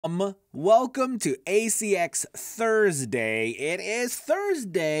Welcome to ACX Thursday. It is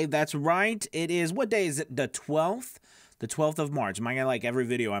Thursday. That's right. It is, what day is it? The 12th? The 12th of March. Am I going to, like, every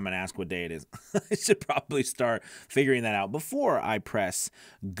video I'm going to ask what day it is? I should probably start figuring that out before I press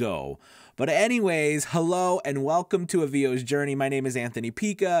go. But anyways, hello and welcome to A VO's Journey. My name is Anthony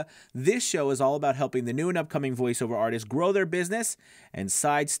Pica. This show is all about helping the new and upcoming voiceover artists grow their business and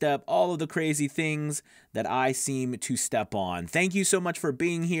sidestep all of the crazy things that I seem to step on. Thank you so much for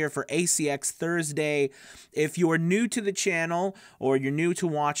being here for ACX Thursday. If you're new to the channel or you're new to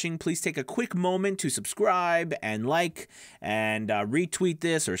watching, please take a quick moment to subscribe and like and retweet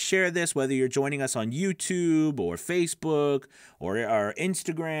this or share this, whether you're joining us on YouTube or Facebook or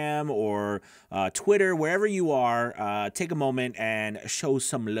Instagram or Twitter, wherever you are. Take a moment and show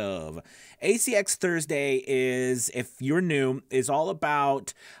some love. ACX Thursday is, if you're new, is all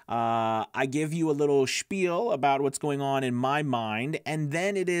about, I give you a little spiel about what's going on in my mind, and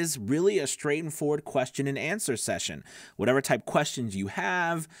then it is really a straightforward question and answer session. Whatever type questions you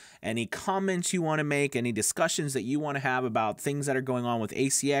have, any comments you want to make, any discussions that you want to have about things that are going on with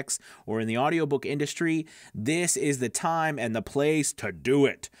ACX or in the audiobook industry, this is the time and the place to do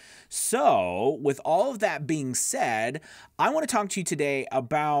it. So, with all of that being said, I want to talk to you today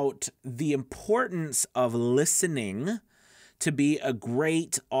about the importance of listening to be a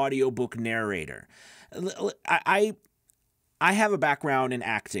great audiobook narrator. I have a background in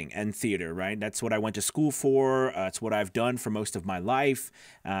acting and theater, right? That's what I went to school for. It's what I've done for most of my life,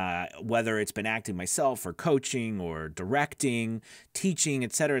 whether it's been acting myself or coaching or directing, teaching,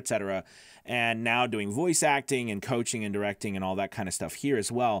 etc., and now doing voice acting and coaching and directing and all that kind of stuff here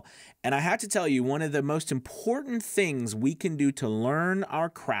as well. And I have to tell you, one of the most important things we can do to learn our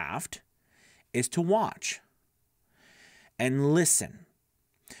craft is to watch and listen.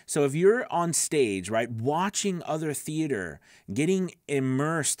 So if you're on stage, right, watching other theater, getting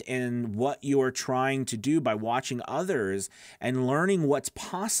immersed in what you're trying to do by watching others and learning what's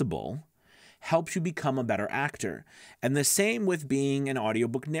possible, helps you become a better actor. And the same with being an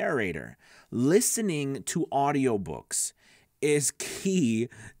audiobook narrator. Listening to audiobooks is key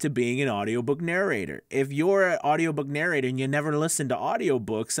to being an audiobook narrator. If you're an audiobook narrator and you never listen to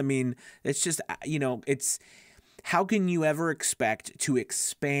audiobooks, I mean, it's just, how can you ever expect to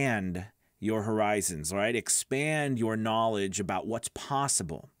expand your horizons, right? Expand your knowledge about what's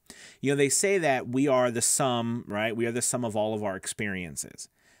possible. You know, they say that we are the sum, right? We are the sum of all of our experiences.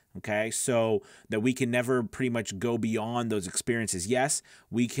 Okay, so that we can never pretty much go beyond those experiences. Yes,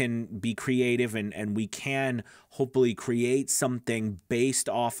 we can be creative and we can hopefully create something based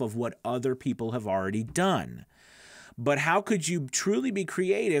off of what other people have already done. But how could you truly be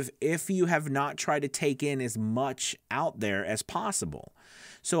creative if you have not tried to take in as much out there as possible?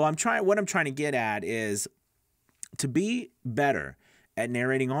 So what I'm trying to get at is to be better at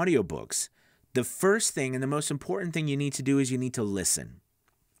narrating audiobooks. The first thing and the most important thing you need to do is you need to listen.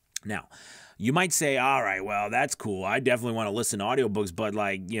 Now, you might say, all right, well, that's cool. I definitely want to listen to audiobooks, but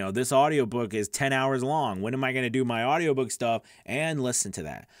this audiobook is 10 hours long. When am I going to do my audiobook stuff and listen to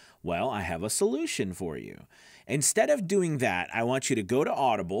that? Well, I have a solution for you. Instead of doing that, I want you to go to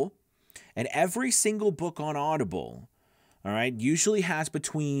Audible, and every single book on Audible, all right, usually has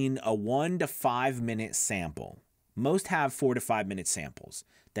between a 1 to 5 minute sample. Most have 4 to 5 minute samples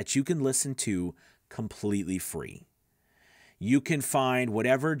that you can listen to completely free. You can find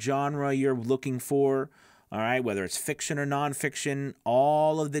whatever genre you're looking for, all right, whether it's fiction or nonfiction,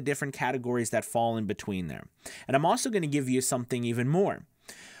 all of the different categories that fall in between there. And I'm also going to give you something even more.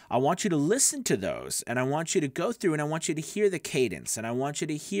 I want you to listen to those, and I want you to go through, and I want you to hear the cadence, and I want you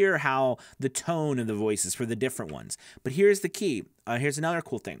to hear how the tone of the voices for the different ones. But here's the key. Here's another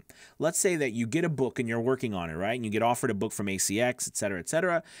cool thing. Let's say that you get a book and you're working on it, right? And you get offered a book from ACX,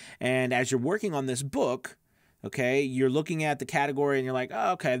 etc., and as you're working on this book, okay, you're looking at the category and you're like,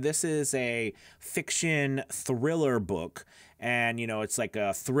 oh, okay, this is a fiction thriller book. And, it's like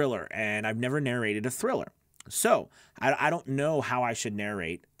a thriller. And I've never narrated a thriller. So I don't know how I should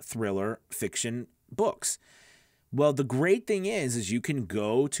narrate thriller fiction books. Well, the great thing is you can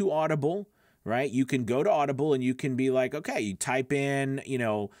go to Audible, right? You can go to Audible and you can be like, okay, you type in,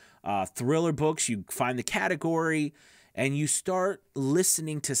 thriller books, you find the category, and you start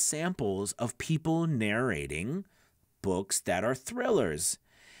listening to samples of people narrating books that are thrillers.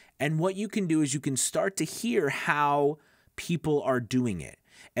 And what you can do is you can start to hear how people are doing it.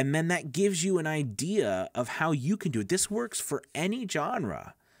 And then that gives you an idea of how you can do it. This works for any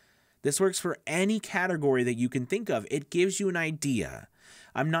genre. This works for any category that you can think of. It gives you an idea.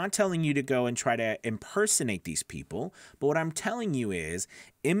 I'm not telling you to go and try to impersonate these people, but what I'm telling you is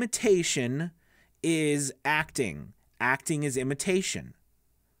imitation is acting. Acting is imitation.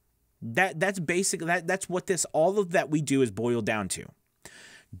 That's basically that's what all of that we do is boiled down to.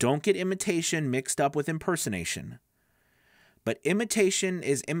 Don't get imitation mixed up with impersonation. But imitation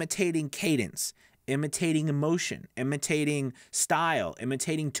is imitating cadence, imitating emotion, imitating style,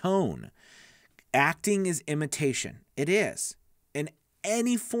 imitating tone. Acting is imitation. It is. In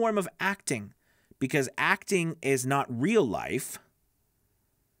any form of acting, because acting is not real life.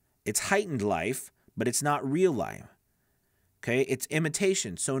 It's heightened life, but it's not real life. Okay, it's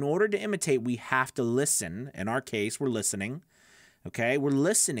imitation. So in order to imitate, we have to listen. In our case, we're listening. Okay, we're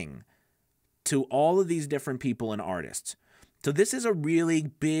listening to all of these different people and artists. So this is a really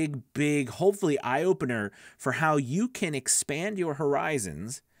big, hopefully eye-opener for how you can expand your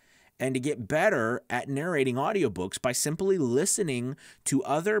horizons and to get better at narrating audiobooks by simply listening to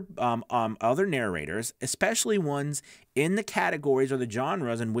other narrators, especially ones in the categories or the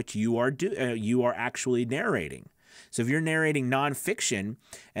genres in which you are actually narrating. So if you're narrating nonfiction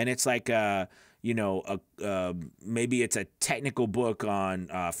and it's like maybe it's a technical book on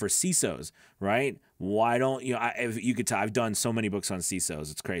for CISOs, right? Why don't if you could tell, I've done so many books on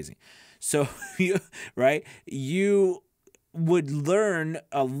CISOs, it's crazy. So you would learn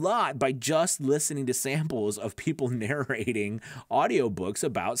a lot by just listening to samples of people narrating audiobooks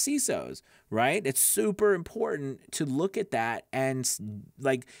about CISOs, right? It's super important to look at that and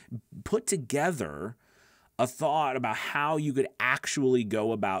like put together a thought about how you could actually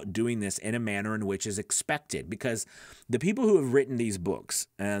go about doing this in a manner in which is expected. Because the people who have written these books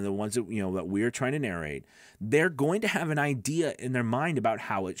and the ones that that we're trying to narrate, they're going to have an idea in their mind about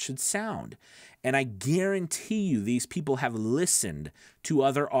how it should sound. And I guarantee you these people have listened to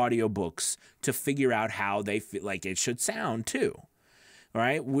other audiobooks to figure out how they feel like it should sound too. All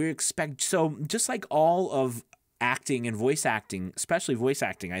right? So just like all of acting and voice acting, especially voice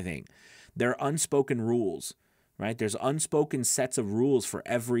acting, I think, there are unspoken rules, right? There's unspoken sets of rules for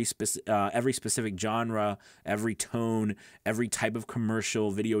every specific genre, every tone, every type of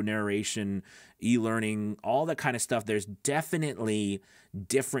commercial, video narration, e-learning, all that kind of stuff. There's definitely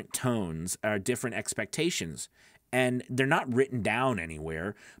different tones or different expectations. And they're not written down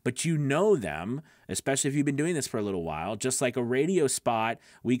anywhere, but you know them, especially if you've been doing this for a little while. Just like a radio spot,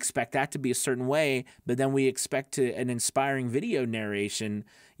 we expect that to be a certain way, but then we expect an inspiring video narration,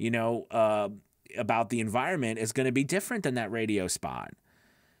 about the environment is going to be different than that radio spot.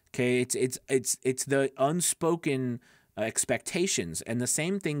 Okay, it's the unspoken expectations, and the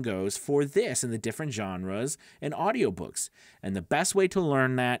same thing goes for this in the different genres and audiobooks. And the best way to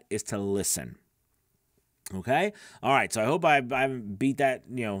learn that is to listen. Okay? All right, so I hope I haven't beat that,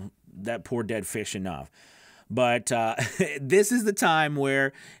 that poor dead fish enough. But this is the time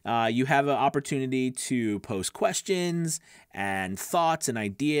where you have an opportunity to post questions and thoughts and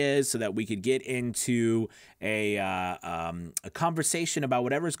ideas so that we could get into a conversation about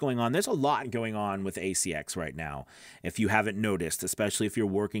whatever's going on. There's a lot going on with ACX right now, if you haven't noticed, especially if you're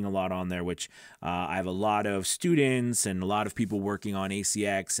working a lot on there, which I have a lot of students and a lot of people working on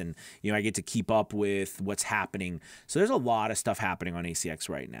ACX, and I get to keep up with what's happening. So there's a lot of stuff happening on ACX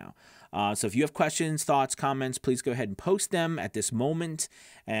right now. So if you have questions, thoughts, comments, please go ahead and post them at this moment.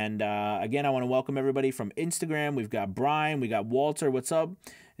 And again, I want to welcome everybody from Instagram. We've got Brian, we got Walter. What's up?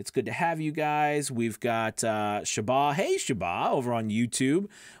 It's good to have you guys. We've got Shabah. Hey, Shabah, over on YouTube.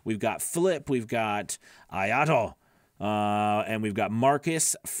 We've got Flip. We've got Ayato. And we've got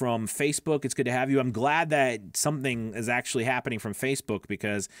Marcus from Facebook. It's good to have you. I'm glad that something is actually happening from Facebook,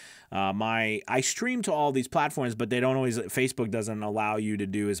 because I stream to all these platforms, but Facebook doesn't allow you to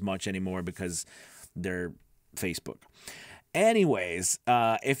do as much anymore because they're Facebook. Anyways,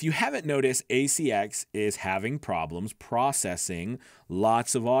 if you haven't noticed, ACX is having problems processing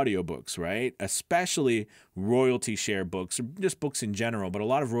lots of audiobooks, right? Especially royalty share books, or just books in general, but a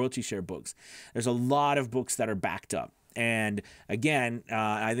lot of royalty share books. There's a lot of books that are backed up. And again,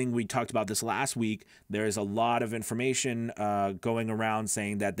 I think we talked about this last week. There's a lot of information going around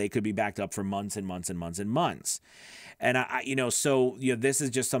saying that they could be backed up for months and months and months and months. And this is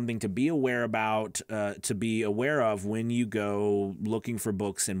just something to be aware about, to be aware of when you go looking for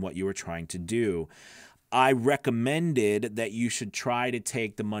books and what you were trying to do. I recommended that you should try to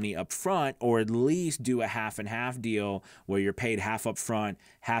take the money up front, or at least do a half and half deal where you're paid half up front,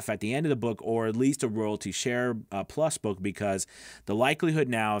 half at the end of the book, or at least a royalty share plus book, because the likelihood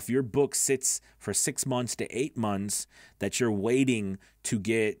now, if your book sits for 6 months to 8 months that you're waiting to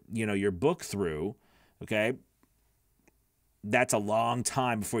get, your book through, okay, that's a long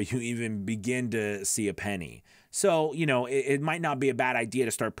time before you even begin to see a penny. So, it might not be a bad idea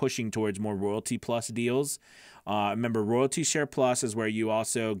to start pushing towards more royalty plus deals. Remember, royalty share plus is where you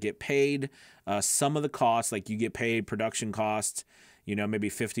also get paid some of the costs, like you get paid production costs, you know, maybe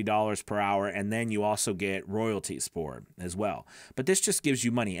 $50 per hour, and then you also get royalties for it as well. But this just gives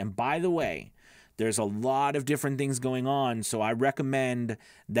you money. And by the way, there's a lot of different things going on, so I recommend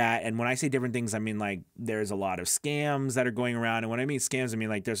that. And when I say different things, I mean like there's a lot of scams that are going around. And when I mean scams, I mean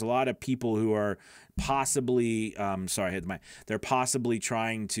like there's a lot of people who are possibly, sorry, I hit the mic. They're possibly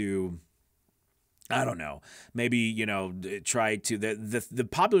trying to, I don't know, maybe, you know, try to, the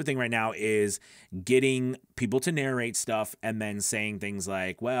popular thing right now is getting people to narrate stuff and then saying things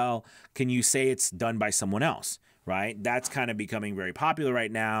like, well, can you say it's done by someone else? Right? That's kind of becoming very popular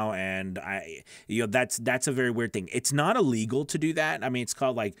right now. And that's a very weird thing. It's not illegal to do that. I mean, it's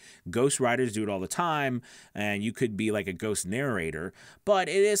called like ghost writers do it all the time. And you could be like a ghost narrator, but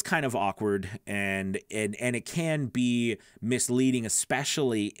it is kind of awkward and it can be misleading,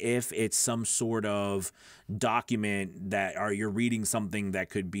 especially if it's some sort of document that, or you're reading something that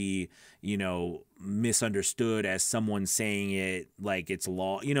could be, you know, misunderstood as someone saying it like it's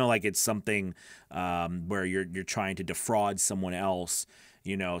law, you know, like it's something where you're trying to defraud someone else,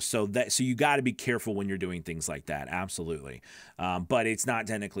 you know, so you got to be careful when you're doing things like that. Absolutely. But it's not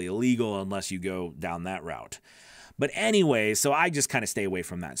technically illegal unless you go down that route. But anyway, so I just kind of stay away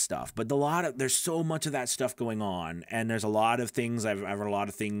from that stuff. But there's so much of that stuff going on, and there's a lot of things. I've heard a lot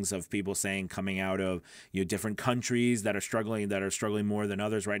of things of people saying coming out of, you know, different countries that are struggling more than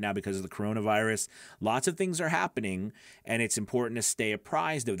others right now because of the coronavirus. Lots of things are happening, and it's important to stay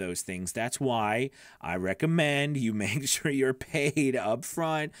apprised of those things. That's why I recommend you make sure you're paid up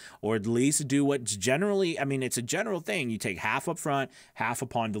front, or at least do what's generally, I mean, it's a general thing. You take half up front, half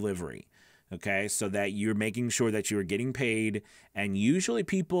upon delivery. Okay, so that you're making sure that you're getting paid. And usually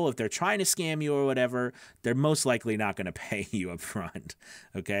people, if they're trying to scam you or whatever, they're most likely not going to pay you up front.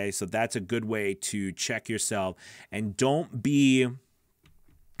 Okay, so that's a good way to check yourself. And don't be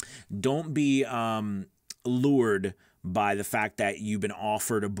lured by the fact that you've been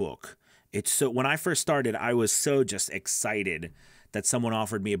offered a book. It's so, when I first started, I was so just excited that someone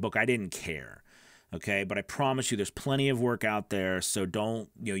offered me a book. I didn't care. Okay, but I promise you there's plenty of work out there, so don't,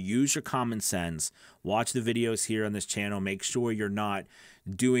 you know, use your common sense. Watch the videos here on this channel. Make sure you're not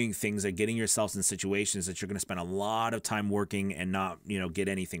doing things like getting yourselves in situations that you're going to spend a lot of time working and not, you know, get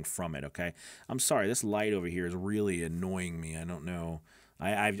anything from it, okay? I'm sorry, this light over here is really annoying me. I don't know.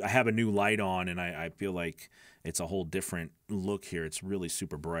 I have a new light on, and I feel like it's a whole different look here. It's really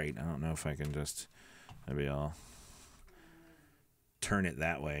super bright. I don't know if I can just, maybe I'll turn it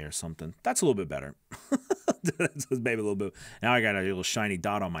that way or something. That's a little bit better. Maybe a little bit. Now I got a little shiny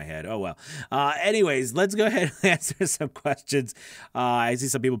dot on my head. Oh, well. Anyways, let's go ahead and answer some questions. I see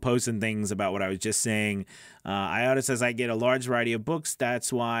some people posting things about what I was just saying. Iota says, I get a large variety of books.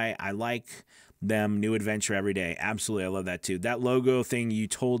 That's why I like them. New adventure every day. Absolutely. I love that too. That logo thing you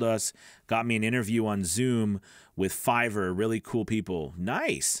told us got me an interview on Zoom with Fiverr. Really cool people.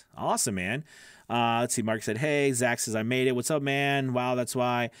 Nice. Awesome, man. Let's see. Mark said, hey. Zach says, I made it. What's up, man? Wow, that's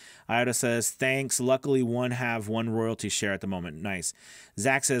why. Iota says, thanks. Luckily, have one royalty share at the moment. Nice.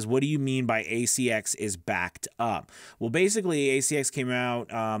 Zach says, what do you mean by ACX is backed up? Well, basically, ACX came out,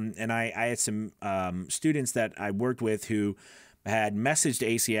 and I had some students that I worked with who had messaged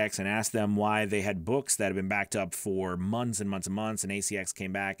ACX and asked them why they had books that have been backed up for months and months and months, and ACX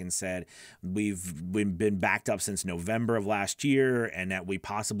came back and said, we've been backed up since November of last year, and that we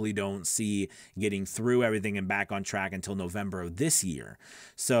possibly don't see getting through everything and back on track until November of this year.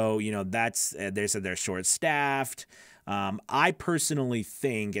 So, you know, that's, they said they're short-staffed. I personally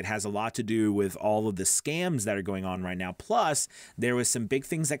think it has a lot to do with all of the scams that are going on right now. Plus, there was some big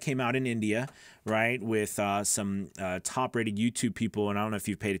things that came out in India, right, with some top-rated YouTube people. And I don't know if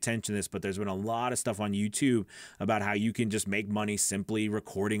you've paid attention to this, but there's been a lot of stuff on YouTube about how you can just make money simply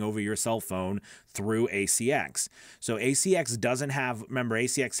recording over your cell phone through ACX. So ACX doesn't have, remember,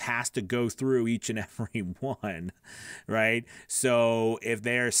 ACX has to go through each and every one, right? So if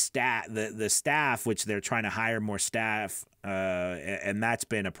their the staff, which they're trying to hire more staff, and that's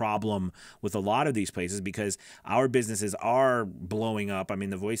been a problem with a lot of these places because our businesses are blowing up. I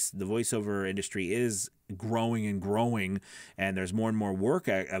mean, the voiceover industry is growing and growing, and there's more and more work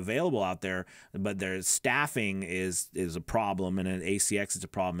available out there, but their staffing is a problem, and at ACX is a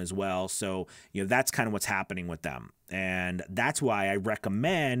problem as well. So, you know, that's kind of what's happening with them. And that's why I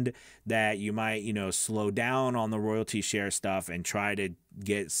recommend that you might, you know, slow down on the royalty share stuff and try to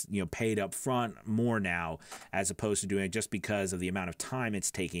get, you know, paid up front more now, as opposed to doing it just because of the amount of time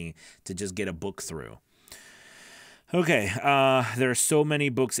it's taking to just get a book through. Okay, there are so many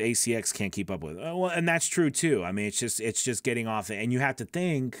books ACX can't keep up with. Well, and that's true too. I mean, it's just getting off it. And you have to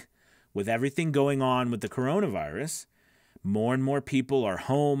think, with everything going on with the coronavirus, more and more people are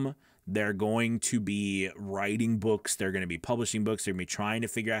home. They're going to be writing books. They're going to be publishing books. They're going to be trying to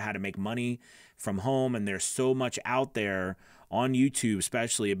figure out how to make money from home. And there's so much out there on YouTube,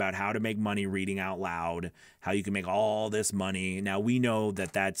 especially about how to make money reading out loud, how you can make all this money. Now, we know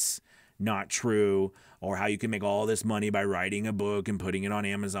that that's not true, or how you can make all this money by writing a book and putting it on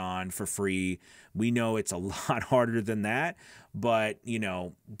Amazon for free. We know it's a lot harder than that, but, you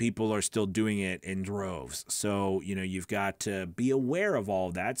know, people are still doing it in droves. So, you know, you've got to be aware of all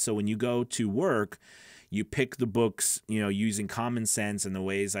of that. So when you go to work, you pick the books, you know, using common sense and the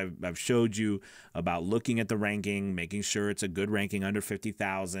ways I've showed you about looking at the ranking, making sure it's a good ranking under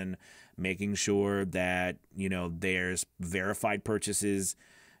 50,000, making sure that, you know, there's verified purchases,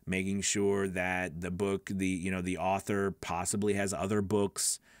 making sure that the book, the author possibly has other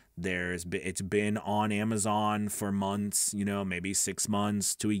books. It's been on Amazon for months, you know, maybe 6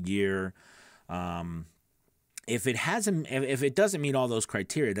 months to a year. If it doesn't meet all those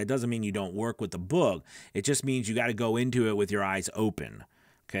criteria, that doesn't mean you don't work with the book. It just means you got to go into it with your eyes open.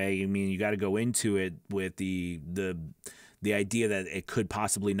 Okay, I mean, you got to go into it with the idea that it could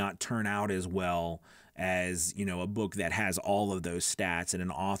possibly not turn out as well as, you know, a book that has all of those stats and an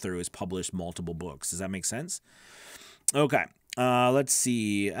author who has published multiple books. Does that make sense? Okay. Let's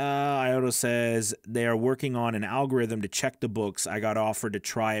see. Ioto says they are working on an algorithm to check the books. I got offered to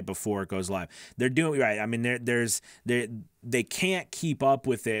try it before it goes live. They're doing right. I mean, they can't keep up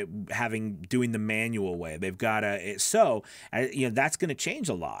with it doing the manual way. They've got to. So you know, that's going to change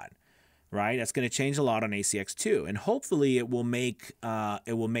a lot. Right, that's going to change a lot on ACX too, and hopefully it will make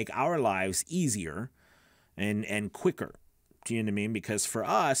our lives easier and quicker. Do you know what I mean? Because for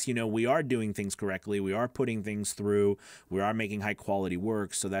us, you know, we are doing things correctly. We are putting things through. We are making high quality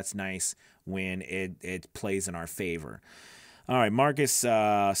work. So that's nice when it plays in our favor. All right. Marcus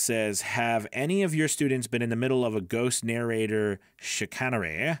says, have any of your students been in the middle of a ghost narrator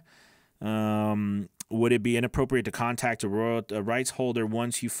chicanery? Would it be inappropriate to contact a rights holder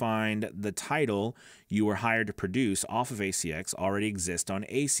once you find the title you were hired to produce off of ACX already exists on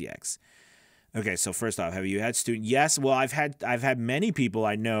ACX? Okay, so first off, have you had students? Yes, well, I've had many people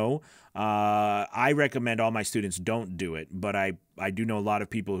I know. I recommend all my students don't do it, but I do know a lot of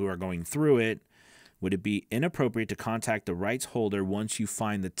people who are going through it. Would it be inappropriate to contact the rights holder once you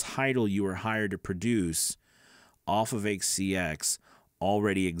find the title you were hired to produce off of ACX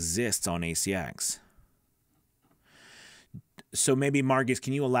already exists on ACX? So maybe, Marcus,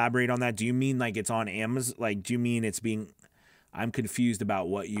 can you elaborate on that? Do you mean like it's on Amazon? Like, do you mean it's being... I'm confused about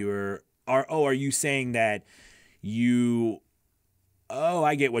what you're... Are you saying that you... Oh,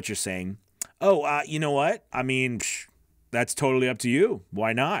 I get what you're saying. Oh, you know what? I mean, that's totally up to you.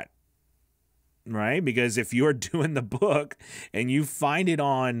 Why not? Right? Because if you're doing the book and you find it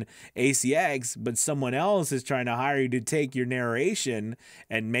on ACX, but someone else is trying to hire you to take your narration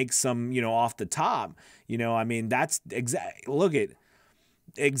and make some, you know, off the top, you know, I mean, that's exactly.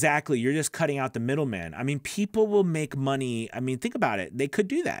 You're just cutting out the middleman. I mean, people will make money. I mean, think about it. They could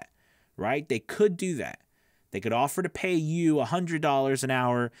do that, right? They could do that. They could offer to pay you $100 an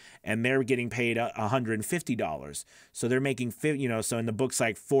hour, and they're getting paid $150. So they're making, you know, so in the book's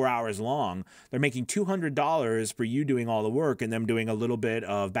like 4 hours long, they're making $200 for you doing all the work and them doing a little bit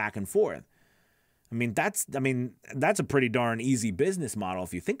of back and forth. I mean, that's a pretty darn easy business model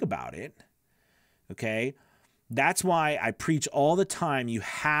if you think about it. Okay, that's why I preach all the time. You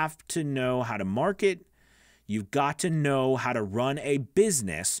have to know how to market. You've got to know how to run a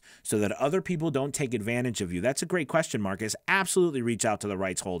business so that other people don't take advantage of you. That's a great question, Marcus. Absolutely reach out to the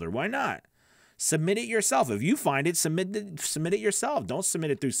rights holder. Why not? Submit it yourself. If you find it, submit it yourself. Don't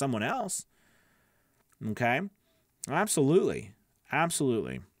submit it through someone else. Okay? Absolutely.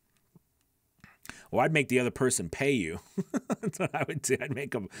 Absolutely. Or I'd make the other person pay you. That's what I would do. I'd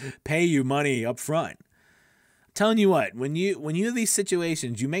make them pay you money up front. I'm telling you what, when you have these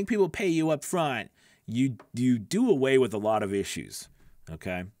situations, you make people pay you up front, you do away with a lot of issues.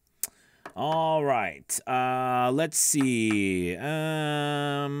 Okay. All right. Let's see.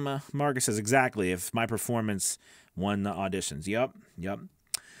 Marcus says exactly. If my performance won the auditions. Yep.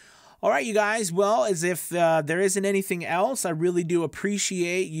 All right, you guys. Well, as if there isn't anything else, I really do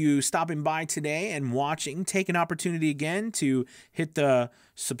appreciate you stopping by today and watching. Take an opportunity again to hit the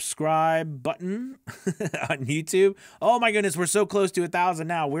subscribe button on YouTube. Oh my goodness, we're so close to 1,000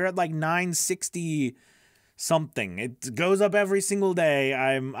 now. We're at like 960 something. It goes up every single day.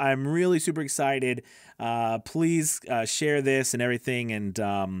 I'm really super excited. Please share this and everything,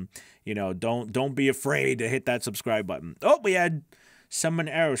 and you know, don't be afraid to hit that subscribe button. Oh, we had Summon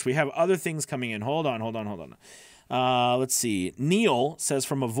errors. We have other things coming in. Hold on. Let's see. Neil says,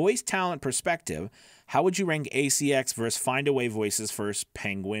 from a voice talent perspective, how would you rank ACX versus Findaway Voices versus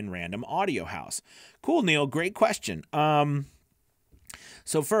Penguin Random Audio House? Cool, Neil. Great question.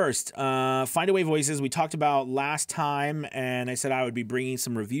 So first, Findaway Voices, we talked about last time, and I said I would be bringing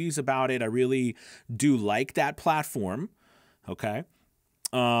some reviews about it. I really do like that platform, okay?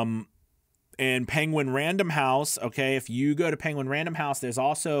 And Penguin Random House, okay, if you go to Penguin Random House, there's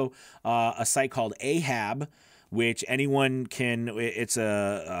also a site called Ahab, which anyone can, it's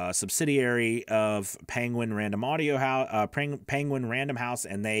a subsidiary of Penguin Random Audio House, Penguin Random House,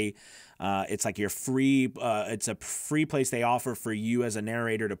 and they, it's like your free, it's a free place they offer for you as a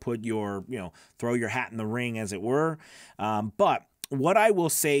narrator to put your, throw your hat in the ring, as it were. But what I will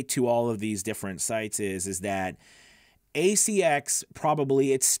say to all of these different sites is that ACX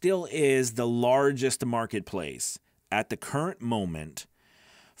probably, it still is the largest marketplace at the current moment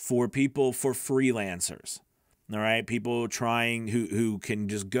for people, for freelancers. All right, people trying who can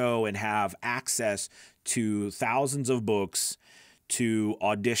just go and have access to thousands of books to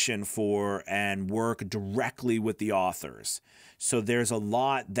audition for and work directly with the authors. So there's a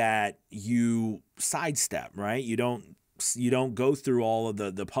lot that you sidestep, right? You don't go through all of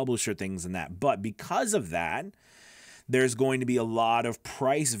the publisher things and that. But because of that, there's going to be a lot of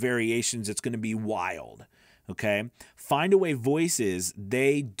price variations. It's going to be wild. Okay, Findaway Voices,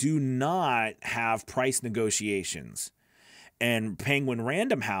 they do not have price negotiations. And Penguin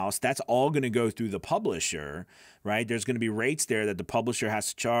Random House, that's all going to go through the publisher, right? There's going to be rates there that the publisher has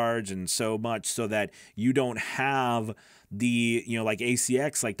to charge and so much, so that you don't have the, like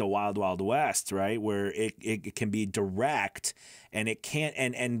ACX, like the Wild Wild West, right? Where it can be direct, and it can't,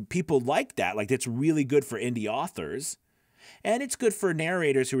 and people like that. Like, it's really good for indie authors. And it's good for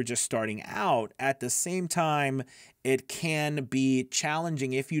narrators who are just starting out. At the same time, it can be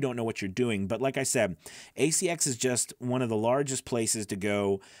challenging if you don't know what you're doing. But like I said, ACX is just one of the largest places to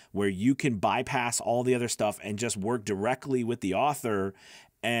go where you can bypass all the other stuff and just work directly with the author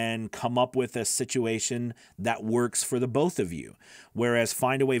and come up with a situation that works for the both of you. Whereas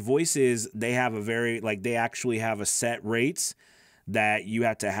Findaway Voices, they have they actually have a set rates that you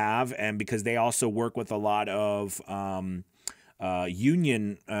have to have. And because they also work with a lot of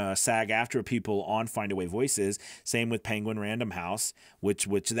union SAG-AFTRA people on Findaway Voices. Same with Penguin Random House, which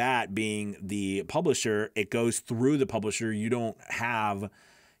that being the publisher, it goes through the publisher. You don't have,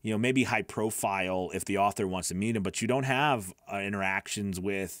 maybe high profile if the author wants to meet him, but you don't have interactions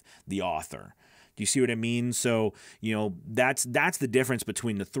with the author. Do you see what I mean? So, that's the difference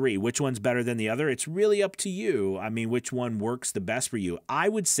between the three. Which one's better than the other? It's really up to you. I mean, which one works the best for you? I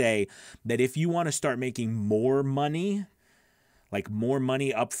would say that if you want to start making more money, like more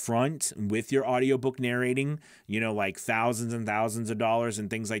money up front with your audiobook narrating, like thousands and thousands of dollars and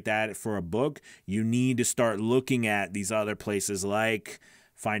things like that for a book, you need to start looking at these other places like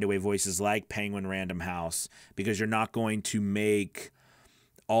Findaway Voices, like Penguin Random House, because you're not going to make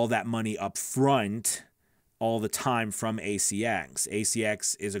all that money up front all the time from ACX.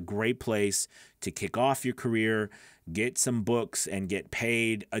 ACX is a great place to kick off your career, get some books, and get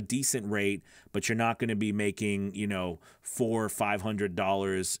paid a decent rate, but you're not going to be making, $400 or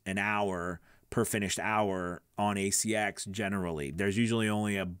 $500 an hour per finished hour on ACX generally. There's usually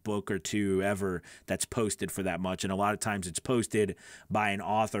only a book or two ever that's posted for that much, and a lot of times it's posted by an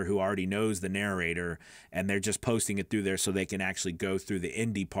author who already knows the narrator, and they're just posting it through there so they can actually go through the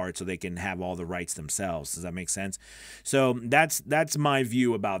indie part so they can have all the rights themselves. Does that make sense? So that's my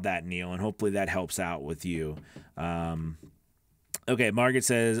view about that, Neil, and hopefully that helps out with you. Okay, Margaret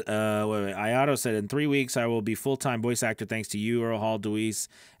says, Iato said, in 3 weeks, I will be full-time voice actor thanks to you, Earl Hall, Deweese,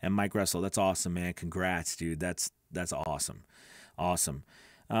 and Mike Russell. That's awesome, man. Congrats, dude. That's awesome. Awesome.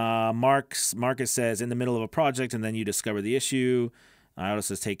 Marcus says, in the middle of a project, and then you discover the issue. Iato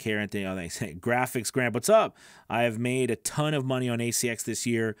says, take care. Anthony, Graphics Grant, what's up? I have made a ton of money on ACX this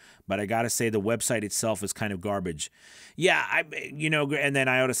year, but I got to say the website itself is kind of garbage. Yeah, and then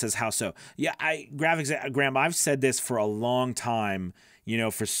Iota says, how so? Yeah, Graphics Graham, I've said this for a long time,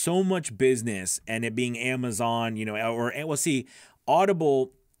 for so much business and it being Amazon,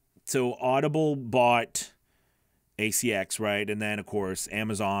 Audible. So Audible bought ACX, right? And then of course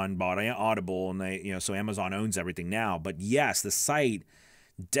Amazon bought Audible, and they, so Amazon owns everything now. But yes, the site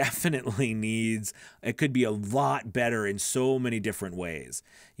definitely needs, it could be a lot better in so many different ways.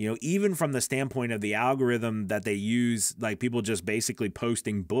 Even from the standpoint of the algorithm that they use, like people just basically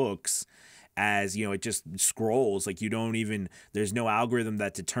posting books as, it just scrolls, like there's no algorithm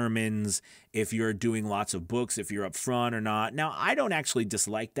that determines if you're doing lots of books, if you're up front or not. Now, I don't actually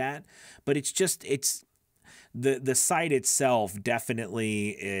dislike that, but it's the site itself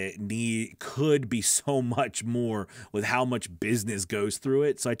definitely could be so much more with how much business goes through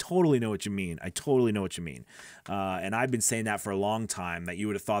it. So I totally know what you mean. I totally know what you mean. And I've been saying that for a long time, that you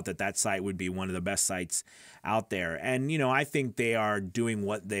would have thought that that site would be one of the best sites out there. And, you know, I think they are doing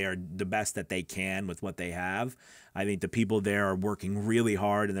what they are the best that they can with what they have. I think the people there are working really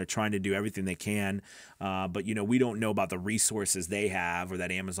hard and they're trying to do everything they can. But, you know, we don't know about the resources they have or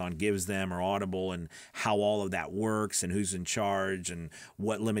that Amazon gives them or Audible and how all of that works and who's in charge and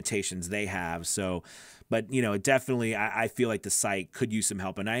what limitations they have. So, but, you know, definitely I feel like the site could use some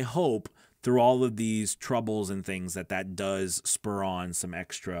help. And I hope through all of these troubles and things that does spur on some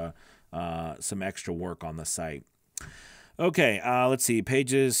extra work on the site. Okay, let's see.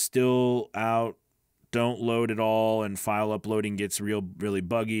 Pages still out. Don't load at all, and file uploading gets really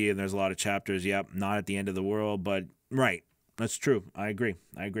buggy, and there's a lot of chapters. Yep, not at the end of the world, but right. That's true. I agree.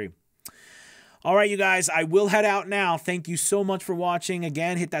 All right, you guys, I will head out now. Thank you so much for watching.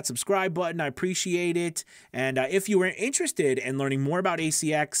 Again, hit that subscribe button. I appreciate it. And if you are interested in learning more about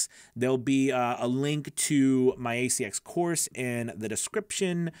ACX, there'll be a link to my ACX course in the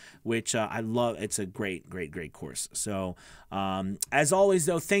description, which I love. It's a great course. So as always,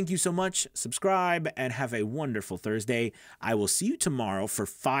 though, thank you so much. Subscribe and have a wonderful Thursday. I will see you tomorrow for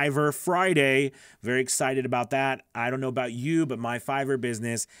Fiverr Friday. Very excited about that. I don't know about you, but my Fiverr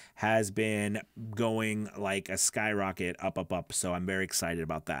business has been going like a skyrocket up. So I'm very excited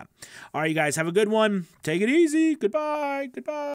about that. All right, you guys, have a good one. Take it easy. Goodbye.